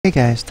Hey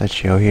guys,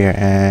 Tachio here,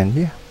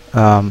 and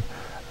um,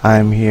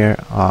 I'm here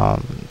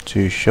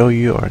to show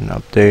you an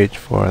update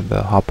for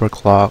the Hopper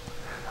clock.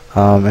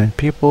 And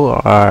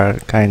people are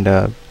kind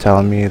of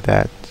telling me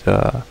that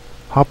the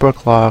Hopper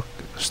clock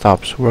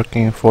stops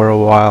working for a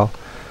while,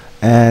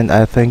 and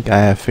I think I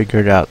have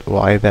figured out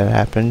why that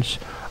happens.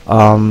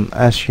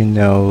 As you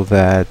know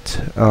that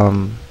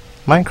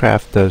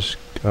Minecraft does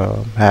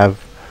have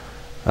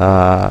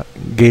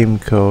game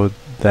code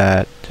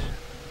that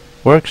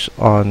works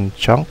on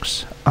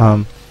chunks.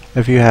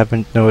 If you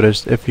haven't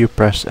noticed, if you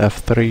press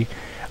F3,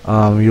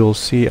 you'll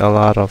see a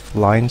lot of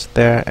lines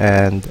there,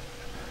 and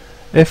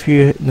if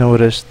you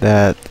notice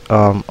that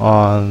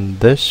on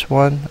this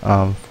one,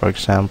 for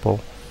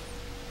example,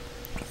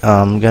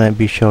 I'm gonna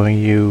be showing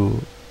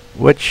you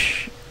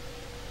which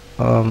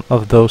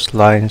of those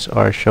lines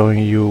are showing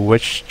you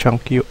which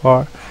chunk you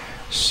are.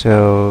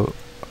 So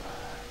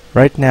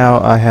right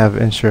now I have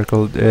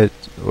encircled it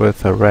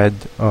with a red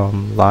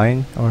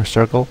line or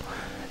circle,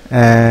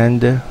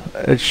 and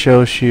it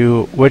shows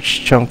you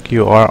which chunk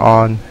you are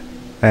on,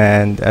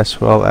 and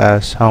as well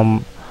as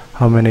how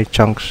many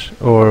chunks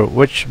or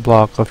which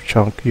block of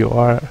chunk you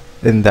are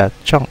in that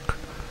chunk.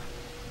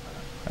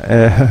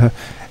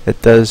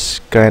 It does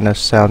kind of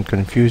sound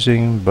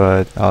confusing,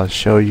 but I'll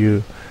show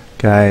you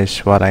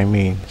guys what I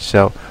mean.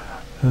 So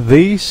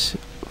these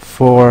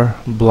 4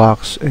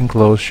 blocks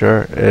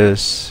enclosure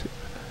is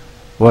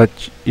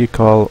what you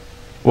call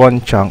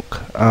one chunk.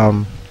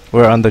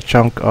 We're on the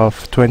chunk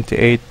of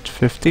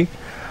 2850.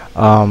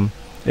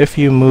 If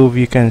you move,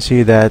 you can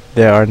see that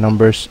there are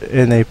numbers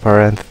in a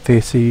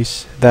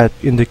parentheses that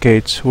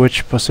indicates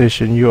which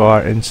position you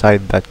are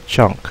inside that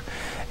chunk.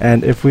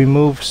 And if we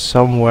move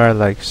somewhere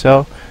like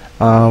so,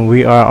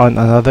 we are on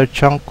another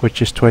chunk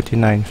which is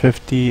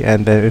 2950,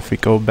 and then if we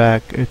go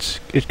back, it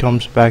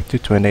comes back to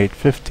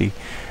 2850.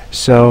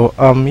 So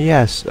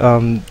yes,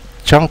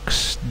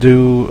 chunks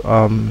do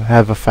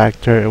have a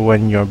factor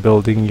when you're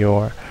building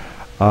your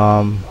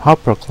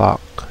Hopper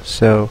clock.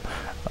 So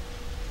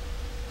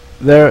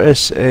there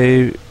is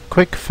a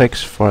quick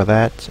fix for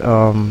that.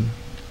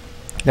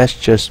 Let's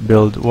just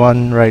build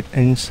one right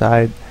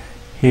inside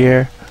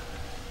here,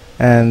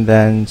 and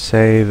then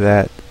say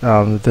that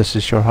this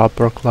is your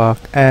Hopper clock,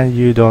 and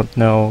you don't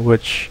know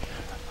which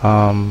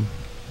what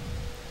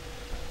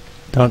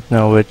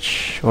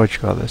you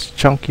call this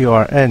chunk you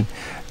are in.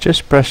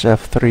 Just press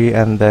F3,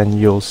 and then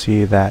you'll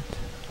see that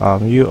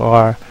you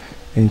are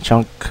in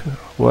chunk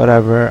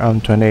whatever,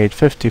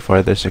 2850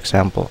 for this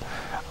example.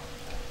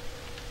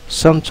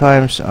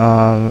 Sometimes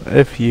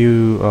if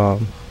you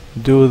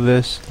do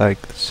this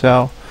like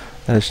so,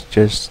 let's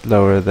just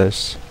lower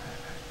this,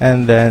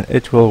 and then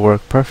it will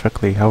work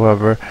perfectly.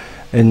 However,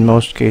 in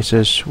most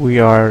cases we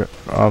are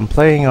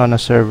playing on a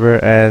server,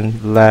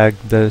 and lag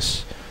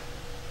does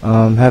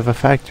have a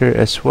factor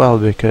as well,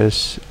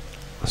 because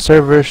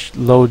servers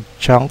load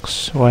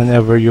chunks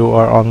whenever you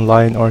are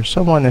online or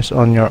someone is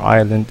on your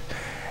island,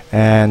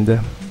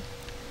 and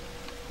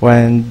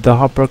when the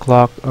Hopper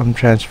clock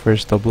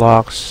transfers the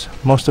blocks,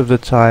 most of the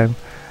time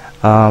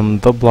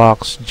the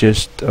blocks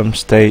just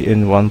stay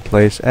in one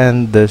place,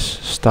 and this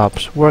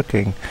stops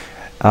working.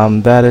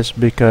 That is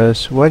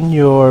because when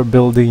you're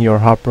building your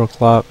Hopper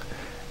clock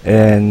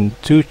in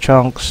 2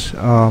 chunks,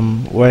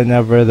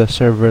 whenever the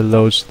server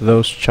loads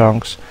those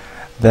chunks,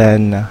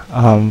 then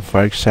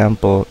for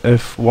example,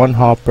 if one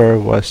hopper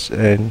was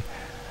in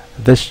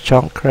this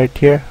chunk right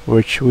here,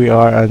 which we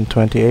are on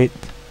 28,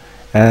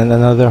 and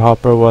another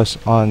hopper was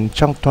on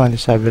chunk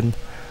 27,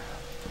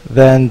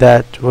 then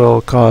that will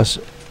cause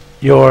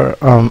your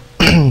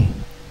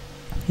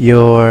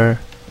your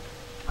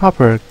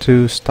hopper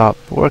to stop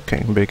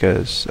working,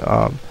 because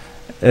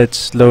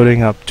it's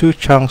loading up 2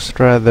 chunks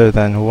rather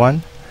than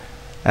 1,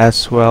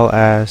 as well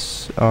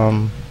as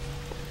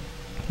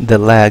the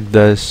lag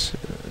does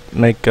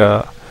make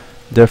a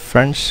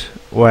difference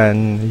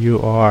when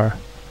you are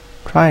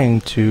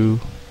trying to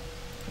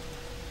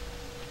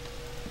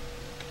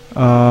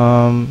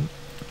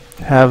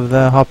have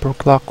the Hopper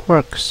clock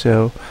work.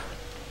 So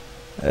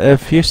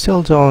if you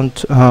still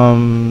don't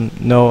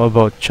know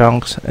about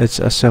chunks, it's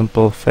a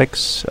simple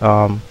fix.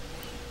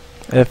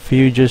 If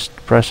you just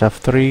press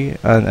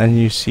F3 and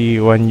you see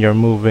when you're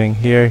moving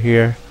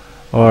here,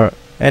 or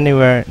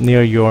anywhere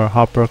near your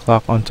Hopper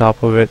clock on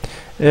top of it,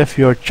 if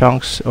your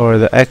chunks or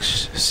the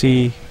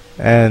XC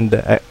and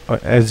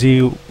as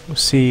you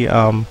see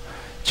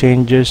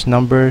changes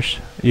numbers,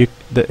 the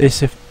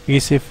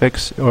easy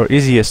fix or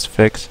easiest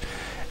fix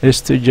is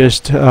to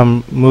just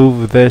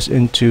move this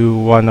into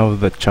one of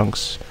the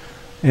chunks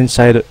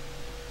inside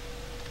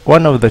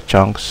one of the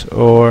chunks,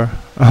 or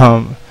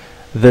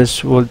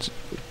this would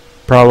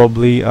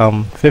probably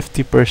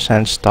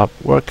 50% stop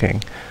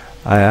working.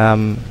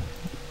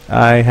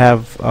 I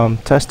have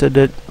tested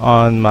it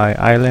on my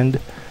island,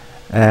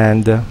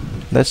 and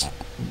let's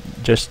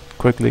just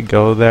quickly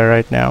go there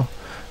right now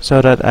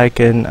so that I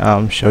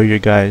can show you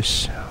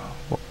guys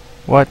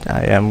what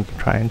I am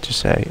trying to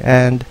say.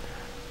 And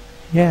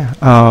yeah,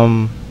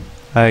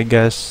 I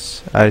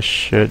guess I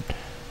should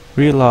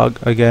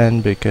relog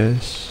again,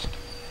 because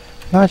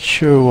Not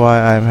sure why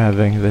I'm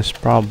having this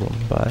problem,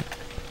 but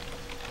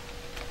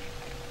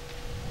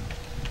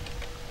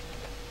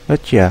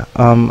yeah,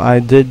 I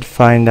did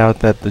find out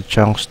that the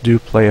chunks do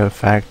play a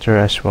factor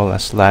as well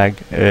as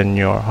lag in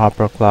your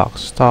hopper clock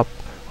stop,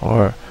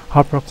 or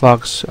hopper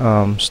clocks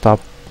stop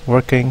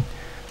working.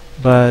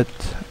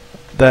 But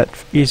that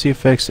easy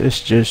fix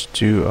is just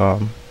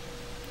to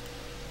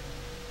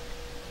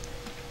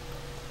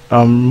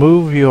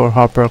move your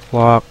hopper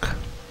clock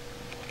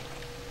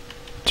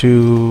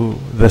to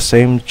the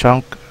same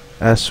chunk,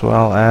 as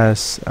well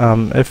as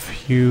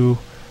if you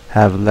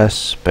have less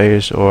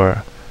space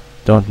or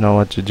don't know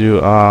what to do,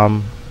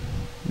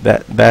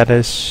 that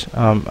is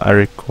a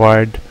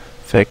required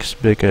fix,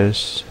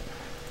 because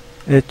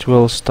it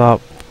will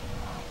stop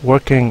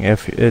working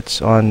if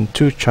it's on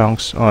two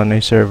chunks on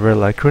a server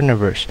like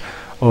Runiverse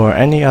or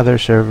any other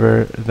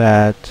server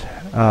that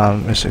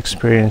is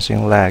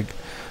experiencing lag.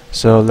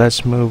 So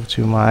let's move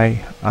to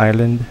my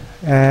island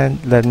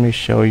and let me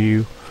show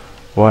you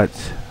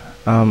what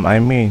I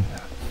mean.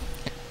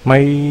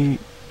 My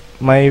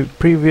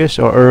previous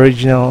or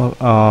original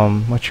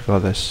what you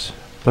call this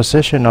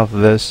position of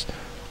this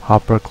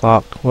hopper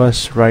clock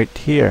was right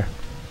here.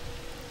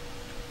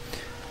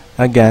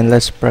 Again,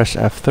 let's press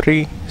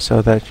F3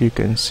 so that you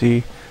can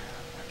see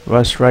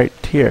was right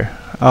here.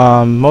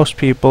 Most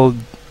people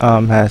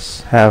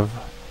have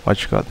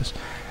what you call this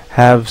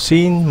have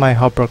seen my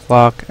hopper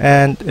clock,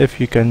 and if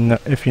you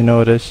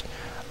notice,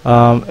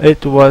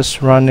 it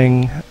was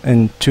running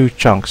in two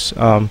chunks,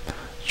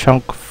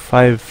 chunk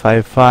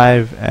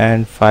 555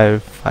 and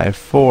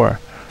 554,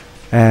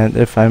 and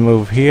if I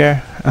move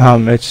here,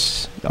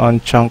 it's on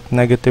chunk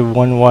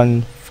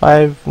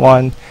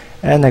 -1151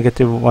 and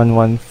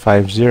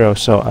 -1150,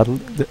 so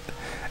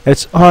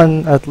it's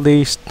on at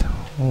least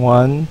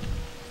one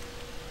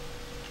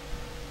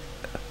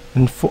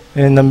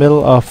in the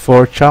middle of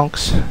four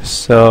chunks,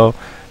 so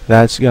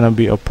that's gonna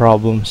be a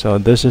problem. So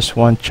this is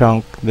one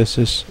chunk, this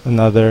is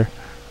another,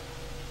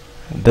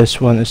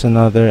 this one is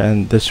another,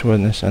 and this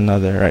one is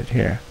another right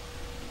here.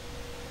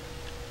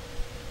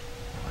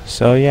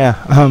 So yeah,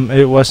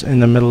 it was in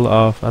the middle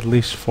of at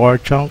least four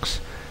chunks,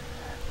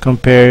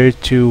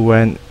 compared to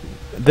when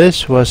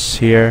this was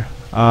here.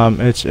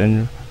 It's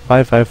in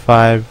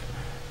 555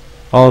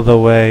 all the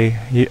way.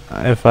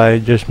 If I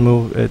just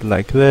move it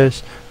like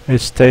this, it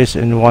stays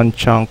in one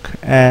chunk,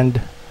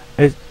 and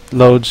it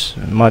loads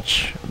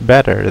much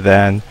better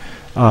than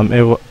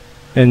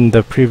in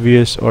the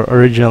previous or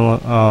original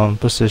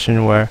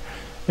position, where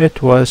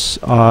it was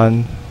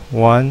on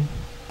 1,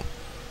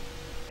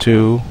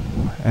 2,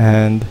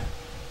 and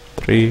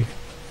 3,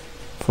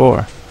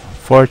 4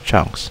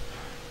 chunks.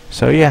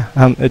 So yeah,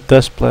 it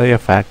does play a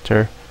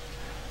factor,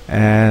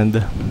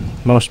 and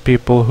most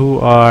people who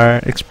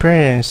are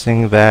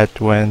experiencing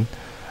that when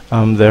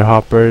their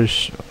hopper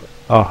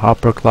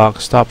clock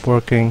stop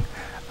working,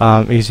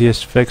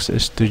 easiest fix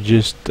is to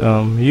just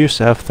use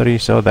F3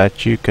 so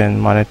that you can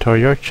monitor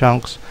your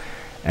chunks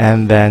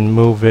and then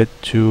move it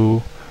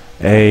to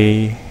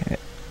a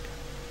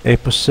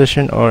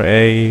position or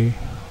a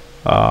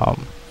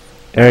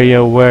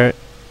area where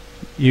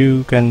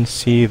you can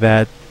see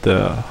that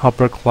the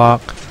hopper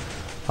clock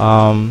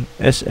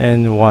is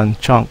in one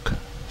chunk.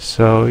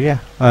 So yeah,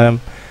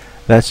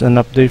 that's an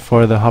update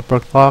for the hopper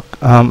clock.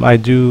 I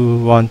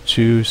do want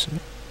to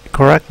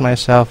correct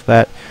myself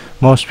that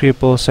most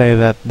people say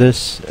that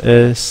this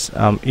is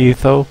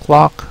etho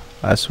clock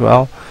as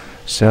well.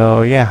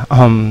 So yeah,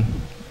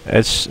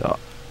 it's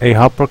a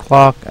hopper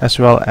clock as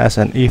well as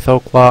an etho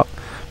clock,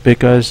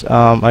 because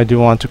I do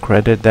want to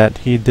credit that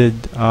he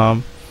did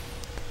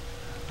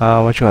what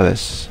you call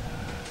this,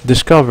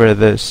 discover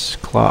this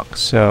clock.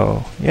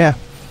 So yeah,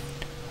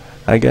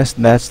 I guess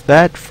that's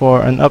that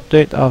for an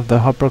update of the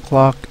hopper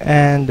clock,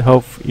 and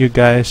hope you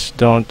guys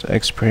don't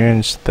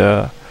experience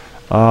the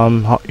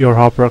your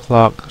hopper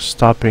clock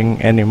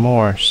stopping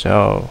anymore.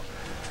 So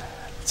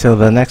till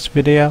the next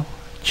video,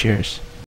 cheers.